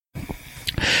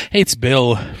Hey, it's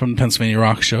Bill from the Pennsylvania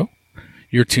Rock Show.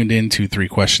 You're tuned in to 3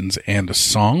 Questions and a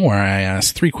Song, where I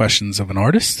ask 3 questions of an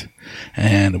artist,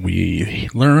 and we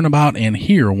learn about and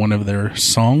hear one of their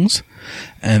songs,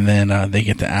 and then they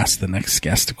get to ask the next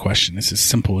guest a question. It's as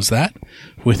simple as that.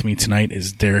 With me tonight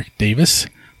is Derek Davis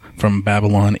from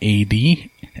Babylon AD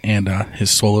and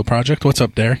his solo project. What's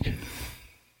up, Derek?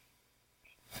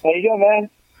 How you doing, man?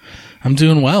 I'm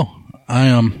doing well.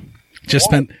 I just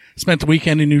spent the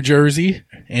weekend in New Jersey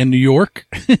and New York.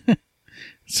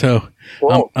 So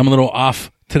I'm a little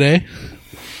off today.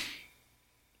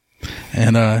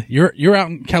 And you're out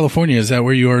in California. Is that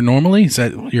where you are normally? Is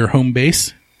that your home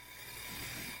base?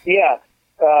 Yeah,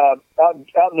 out in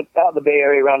the Bay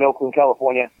Area around Oakland,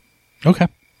 California. Okay.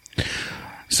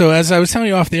 So as I was telling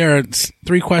you off the air, it's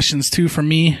 3 questions, 2 from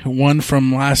me, 1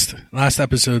 from last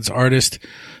episode's artist,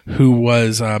 who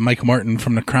was Mike Martin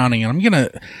from The Crowning. And I'm going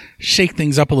to shake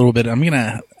things up a little bit. I'm going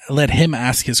to let him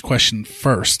ask his question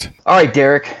first. All right,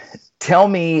 Derek, tell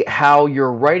me how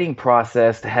your writing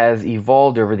process has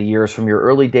evolved over the years from your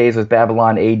early days with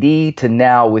Babylon AD to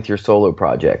now with your solo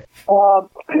project. Well,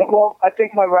 I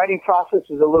think my writing process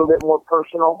is a little bit more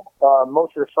personal.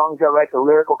 Most of the songs I write, the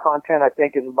lyrical content, I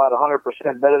think, is about 100%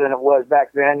 better than it was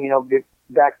back then. You know,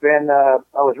 back then I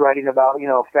was writing about,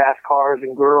 fast cars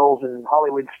and girls and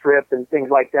Hollywood strip and things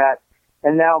like that.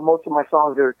 And now most of my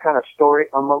songs are kind of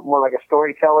I'm more like a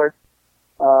storyteller.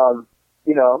 I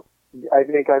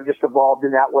think I've just evolved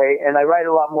in that way. And I write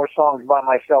a lot more songs by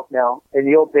myself now. In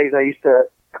the old days, I used to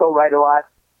co-write a lot.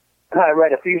 I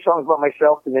write a few songs by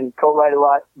myself and then co-write a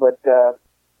lot. But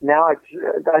now I'd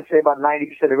say about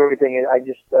 90% of everything,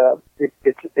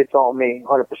 it's all me,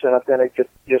 100% authentic,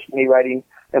 just me writing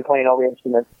and playing all the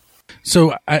instruments.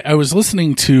 So I was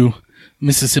listening to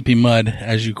Mississippi Mud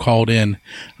as you called in.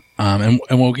 And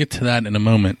we'll get to that in a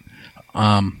moment.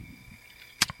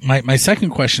 My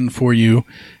second question for you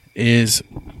is,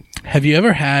 have you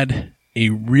ever had a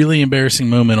really embarrassing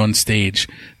moment on stage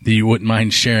that you wouldn't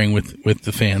mind sharing with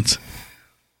the fans?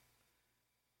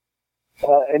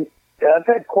 And I've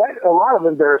had quite a lot of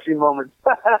embarrassing moments.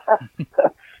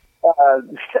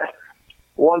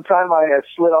 One time I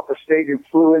slid off the stage and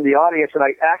flew in the audience, and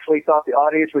I actually thought the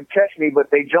audience would catch me, but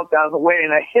they jumped out of the way,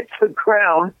 and I hit the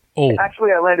ground. Oh.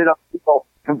 Actually, I landed on people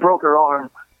and broke her arm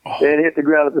and hit the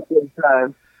ground at the same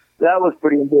time. That was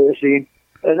pretty embarrassing.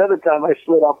 Another time I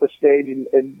slid off the stage,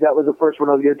 and that was the first one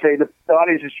I was going to tell you. The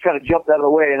audience just kind of jumped out of the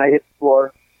way, and I hit the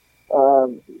floor.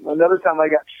 Another time I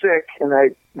got sick, and I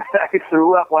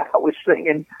threw up while I was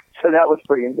singing, so that was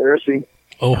pretty embarrassing.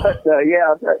 Oh. But,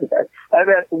 yeah, I've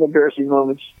had some embarrassing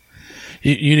moments.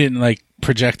 You didn't,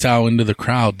 projectile into the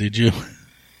crowd, did you?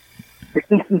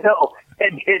 No, I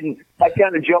didn't. I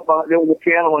kind of jumped behind. There was a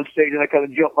piano on stage, and I kind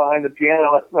of jumped behind the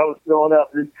piano as I was throwing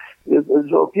up.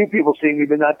 There's a few people seeing me,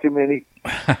 but not too many.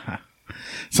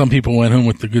 Some people went home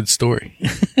with the good story.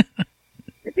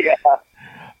 Yeah.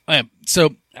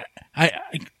 So I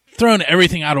throwing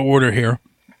everything out of order here.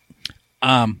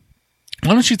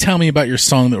 Why don't you tell me about your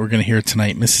song that we're going to hear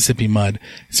tonight, Mississippi Mud?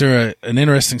 Is there an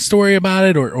interesting story about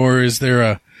it, or is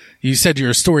there you said you're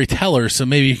a storyteller, so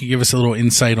maybe you can give us a little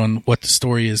insight on what the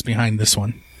story is behind this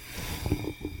one.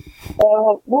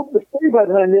 Well, the story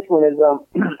behind this one is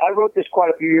I wrote this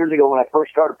quite a few years ago when I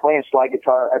first started playing slide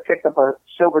guitar. I picked up a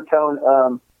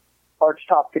Silvertone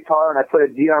archtop guitar, and I put a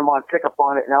D-Armond pickup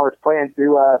on it, and I was playing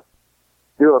through a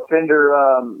Fender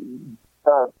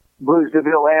Blues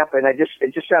DeVille amp, and it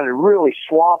just sounded really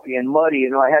swampy and muddy,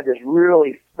 and I had this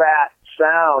really fat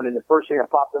sound, and the first thing that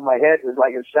popped in my head was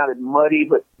it sounded muddy,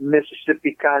 but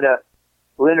Mississippi kind of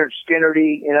Leonard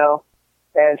Skinner-y,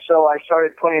 and so I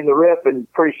started playing the riff,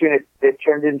 and pretty soon it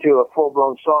turned into a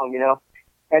full-blown song,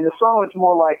 and the song was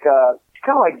more like it's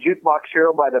kind of like Jukebox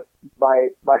Hero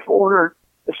by Foreigner,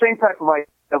 the same type of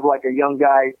a young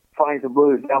guy finds the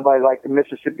blues down by the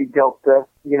Mississippi Delta,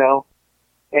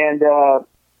 and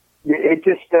it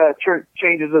just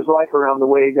changes his life around the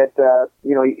way that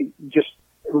he just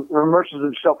immerses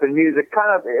himself in music.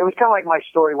 It was kind of like my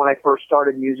story when I first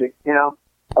started music,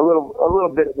 a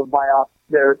little bit of a biop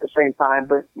there at the same time,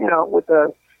 but with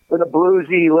a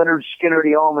bluesy Leonard Skinner,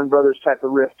 Allman Brothers type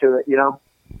of riff to it,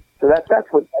 So that's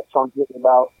what that song's really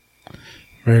about.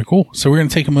 Very cool. So we're going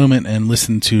to take a moment and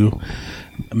listen to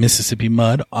Mississippi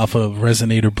Mud off of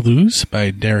Resonator Blues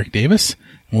by Derek Davis.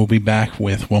 And we'll be back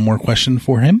with one more question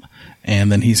for him,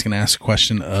 and then he's going to ask a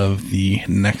question of the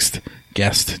next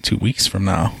guest 2 weeks from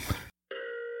now.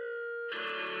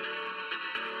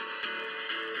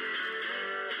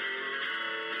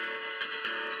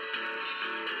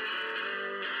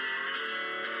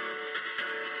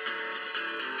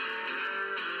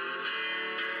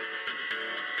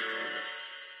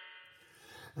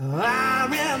 I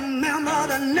remember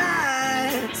the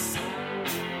nights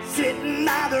sitting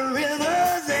by the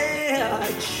river's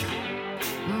edge,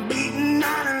 beating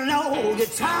on an old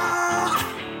guitar,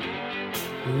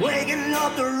 waking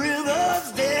up the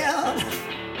river's dead.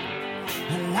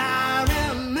 And I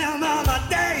remember my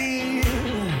days,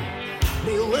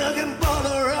 be working for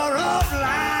the railroad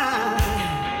line,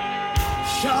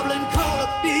 shoveling coal to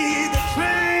feed the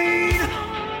train,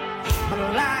 but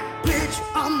like pitch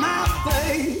on my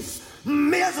face,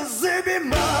 Mississippi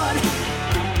mud,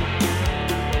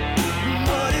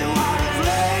 muddy waters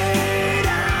lay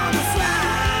down the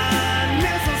slide,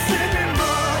 Mississippi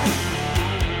mud,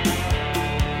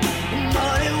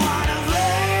 muddy waters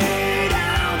lay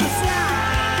down the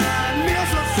slide,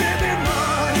 Mississippi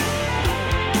mud.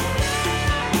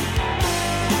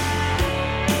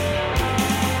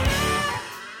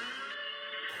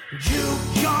 Juke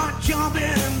joint jumping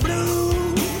and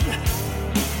blues,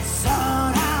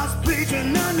 Sunhouse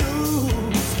preaching the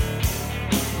news,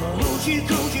 hoochie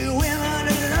coochie women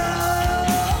in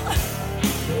love,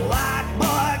 white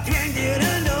boy can't get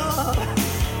enough,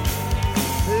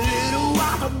 little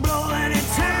water blowing in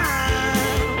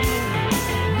time,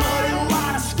 muddy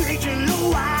water screeching the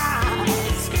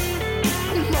wires,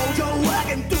 mojo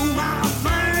working through my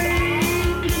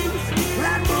veins,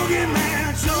 that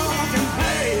boogeyman sure can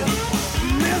pay,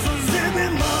 Mississippi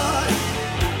mud.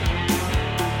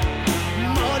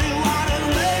 Muddy waters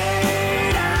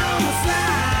lay down the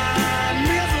slide,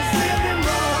 Mississippi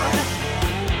mud.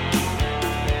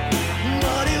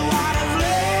 Muddy waters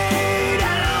lay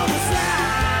down the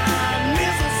slide,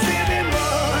 Mississippi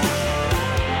mud.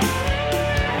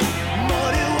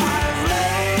 Muddy waters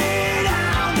lay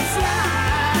down the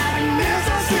slide,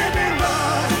 Mississippi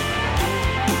mud.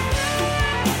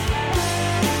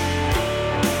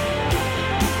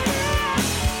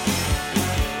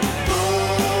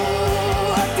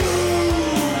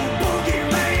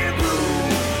 Boogeyman blues.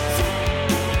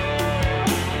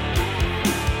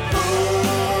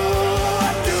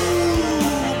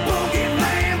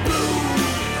 Boogeyman blues.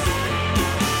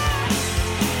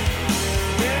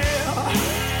 Yeah.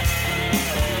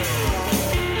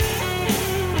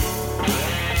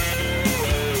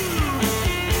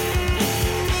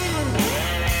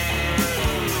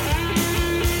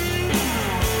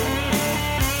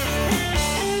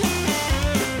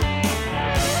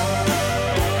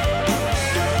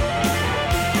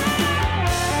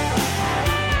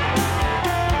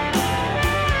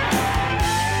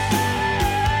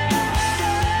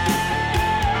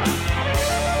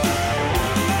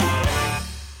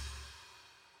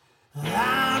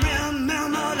 I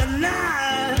remember the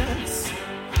nights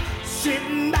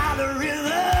sitting by the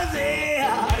river's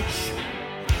edge,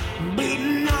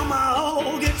 beating on my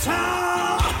old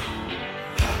guitar,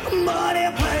 muddy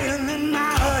playing in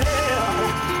my head,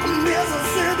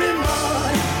 Mississippi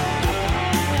mud.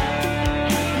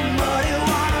 Muddy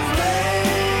waters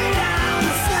lay down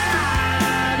the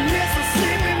slide,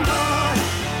 Mississippi mud.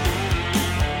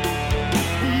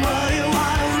 Muddy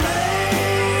waters lay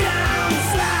down the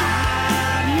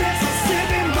slide,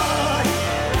 Mississippi mud.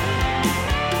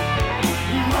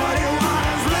 Muddy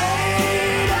waters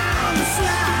lay down the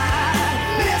slide,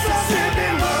 Mississippi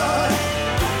mud.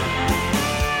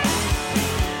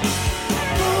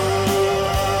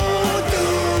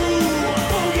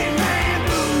 Boogeyman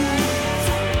blues.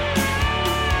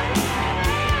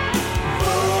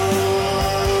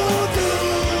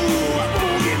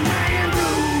 Boogeyman blues. Boogeyman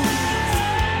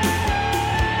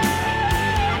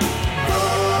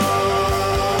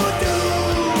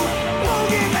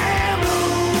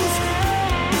blues.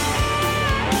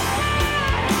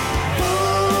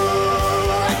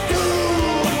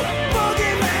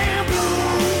 Boogeyman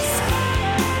blues.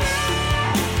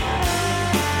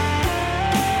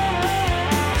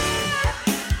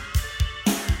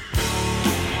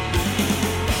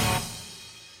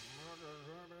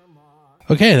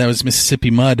 Okay, that was Mississippi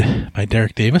Mud by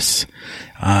Derek Davis.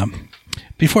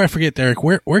 Before I forget, Derek,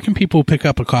 where can people pick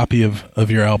up a copy of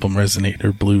your album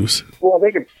Resonator Blues? Well,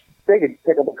 they could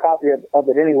pick up a copy of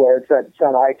it anywhere. It's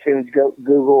on iTunes,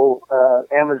 Google,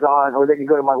 Amazon, or they can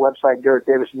go to my website,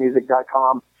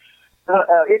 DerekDavisMusic.com.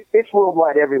 It's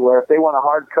worldwide everywhere. If they want a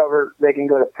hardcover, they can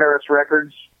go to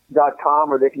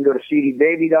ParisRecords.com, or they can go to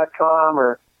CDBaby.com,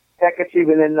 or heck, it's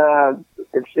even in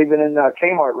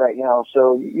Kmart right now.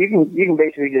 So you can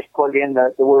basically just plug in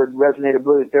the word Resonator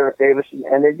Blues, Derek Davis,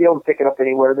 and they'd be able to pick it up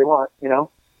anywhere they want. You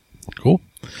know. Cool.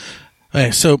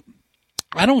 Okay, so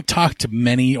I don't talk to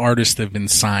many artists that have been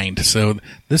signed, so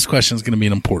this question is going to be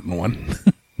an important one.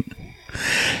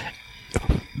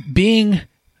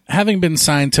 Having been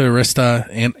signed to Arista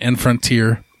and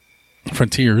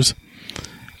Frontiers,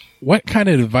 what kind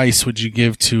of advice would you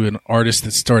give to an artist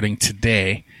that's starting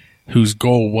today whose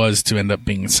goal was to end up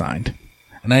being signed?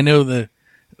 And I know the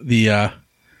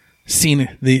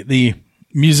scene, the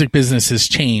music business has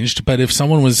changed, but if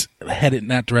someone was headed in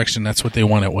that direction, that's what they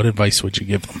wanted, what advice would you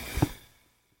give them?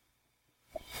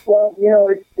 Well,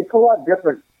 it's a lot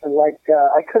different. Like,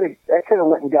 I could have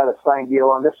went and got a signed deal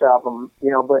on this album,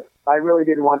 but I really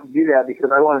didn't want to do that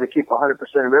because I wanted to keep 100%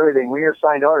 of everything. When you're a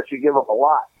signed artist, you give up a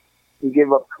lot. You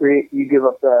give up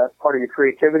part of your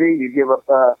creativity. You give up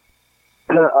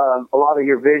a lot of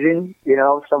your vision.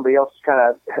 Somebody else is kind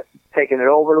of taking it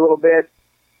over a little bit.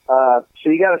 So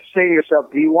you got to say to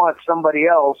yourself, do you want somebody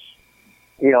else,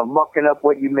 mucking up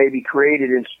what you maybe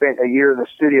created and spent a year in the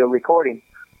studio recording?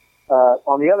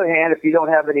 On the other hand, if you don't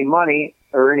have any money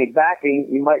or any backing,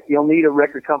 you'll need a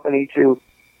record company to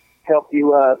help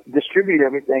you distribute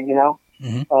everything.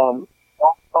 Mm-hmm.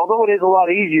 Although it is a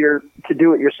lot easier to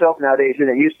do it yourself nowadays than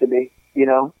it used to be.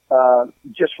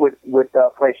 Just with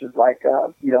places like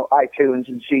iTunes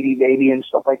and CD Baby and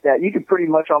stuff like that, you can pretty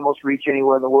much almost reach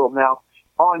anywhere in the world now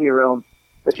on your own.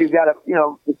 But you've got to,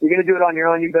 if you're going to do it on your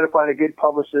own, you better find a good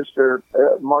publicist or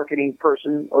marketing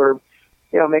person, or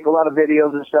make a lot of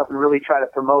videos and stuff and really try to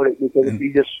promote it, because if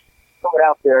you just throw it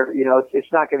out there,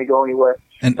 it's not going to go anywhere.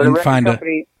 And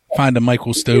find a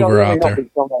Michael Stover out there.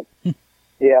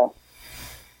 Yeah.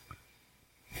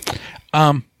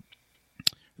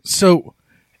 So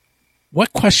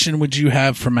what question would you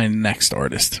have for my next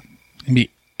artist? It can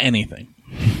be anything.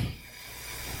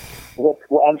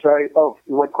 I'm sorry. Oh,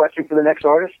 what question for the next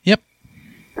artist? Yep.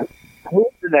 Who's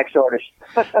the next artist?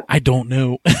 I don't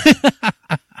know.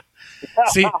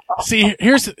 See,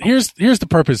 here's the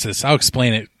purpose of this. I'll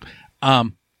explain it.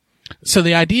 So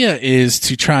the idea is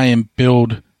to try and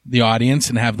build the audience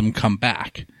and have them come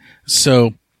back.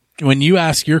 So when you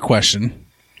ask your question,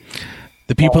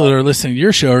 the people that are listening to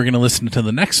your show are going to listen to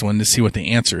the next one to see what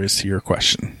the answer is to your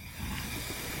question.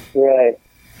 Right.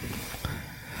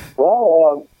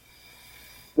 Well,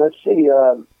 let's see.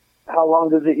 How long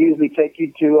does it usually take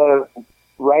you to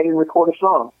write and record a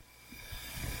song?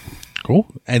 Cool.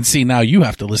 And see, now you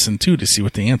have to listen too to see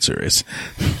what the answer is.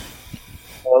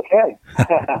 Okay.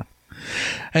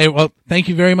 Hey, well, thank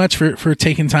you very much for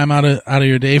taking time out of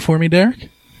your day for me, Derek.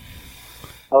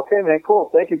 Okay, man. Cool.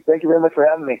 Thank you. Thank you very much for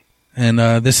having me. And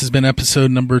this has been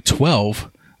episode number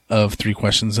 12 of 3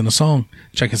 Questions and a Song.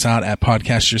 Check us out at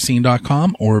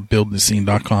podcasterscene.com or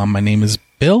buildthescene.com. My name is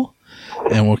Bill,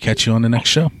 and we'll catch you on the next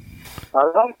show.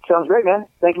 All right. Sounds great, man.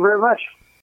 Thank you very much.